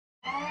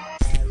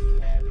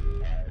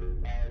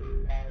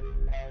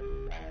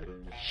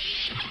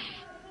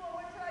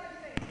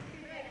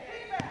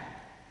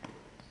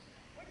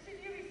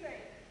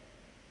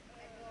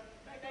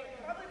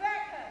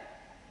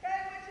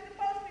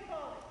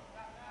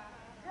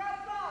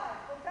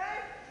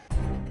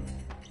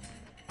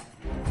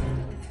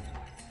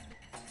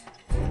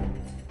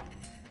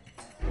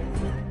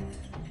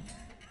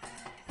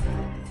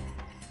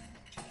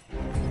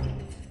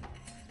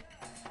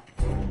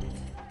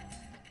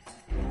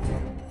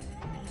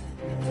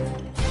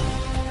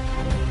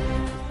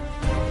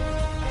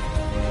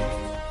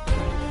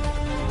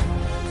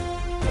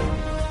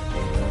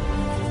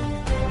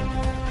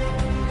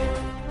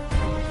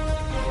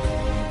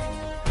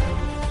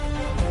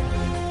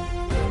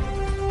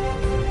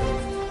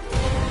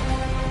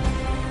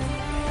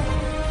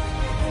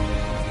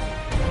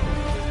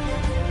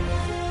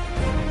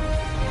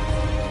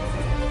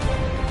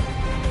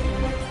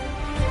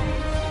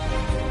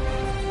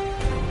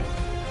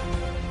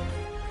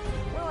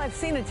I've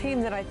seen a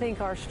team that I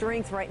think our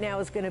strength right now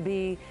is going to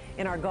be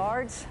in our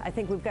guards. I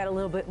think we've got a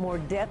little bit more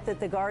depth at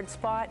the guard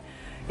spot.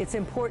 It's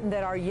important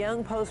that our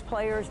young post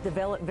players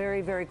develop very,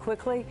 very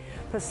quickly.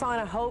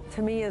 Pasana Hope,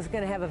 to me, is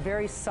going to have a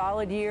very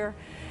solid year,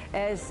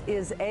 as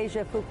is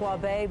Asia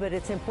Fuquabe, but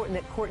it's important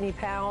that Courtney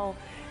Powell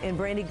and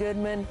Brandy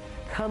Goodman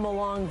come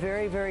along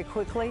very, very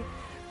quickly.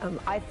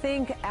 I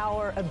think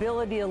our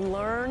ability to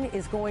learn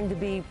is going to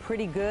be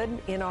pretty good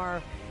in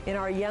our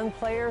young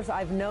players.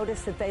 I've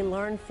noticed that they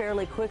learn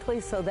fairly quickly,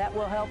 so that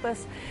will help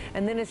us.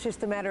 And then it's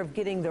just a matter of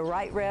getting the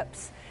right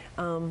reps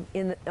on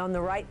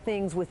the right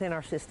things within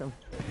our system.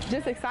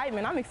 Just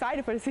excitement. I'm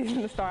excited for the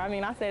season to start. I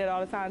mean, I say it all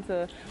the time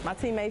to my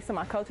teammates, to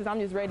my coaches. I'm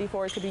just ready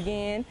for it to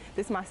begin.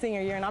 This is my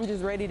senior year, and I'm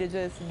just ready to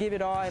just give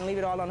it all and leave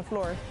it all on the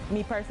floor.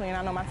 Me personally, and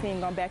I know my team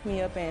going to back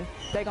me up, and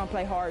they're going to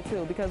play hard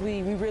too, because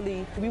we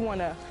want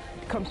to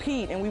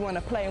compete, and we want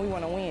to play, and we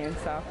want to win.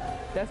 So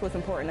that's what's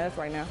important to us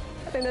right now.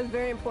 I think that's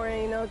very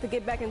important, you know, to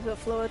get back into the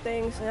flow of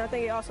things. And I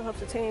think it also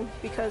helps the team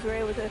because we're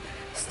able to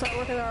start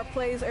working on our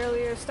plays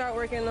earlier, start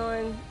working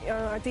on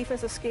our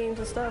defensive schemes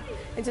and stuff,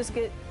 and just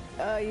get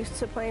used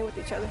to playing with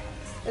each other.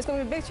 It's going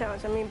to be a big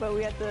challenge, I mean, but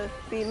we have to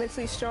be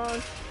mentally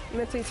strong,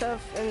 mentally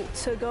tough, and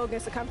to go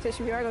against the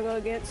competition we are going to go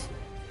against.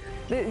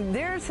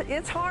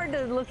 It's hard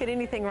to look at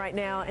anything right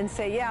now and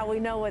say, yeah, we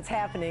know what's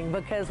happening,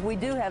 because we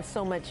do have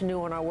so much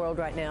new in our world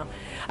right now.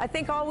 I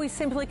think all we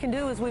simply can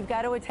do is we've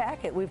got to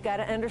attack it. We've got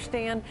to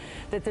understand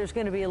that there's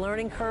going to be a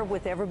learning curve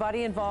with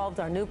everybody involved,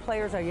 our new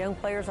players, our young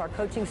players, our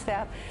coaching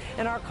staff,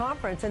 and our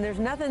conference. And there's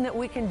nothing that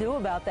we can do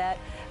about that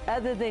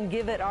other than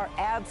give it our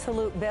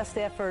absolute best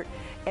effort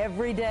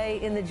every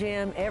day in the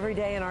gym, every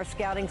day in our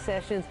scouting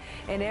sessions,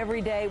 and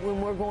every day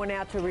when we're going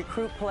out to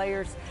recruit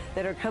players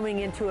that are coming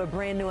into a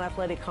brand new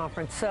athletic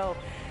conference. So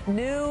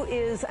new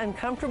is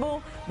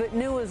uncomfortable, but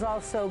new is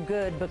also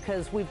good,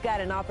 because we've got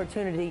an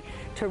opportunity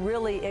to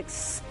really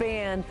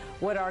expand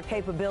what our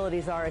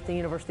capabilities are at the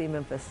University of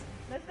Memphis.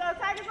 Let's go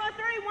Tigers on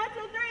three. 1, 2,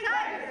 3.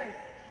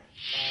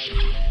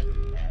 Tigers!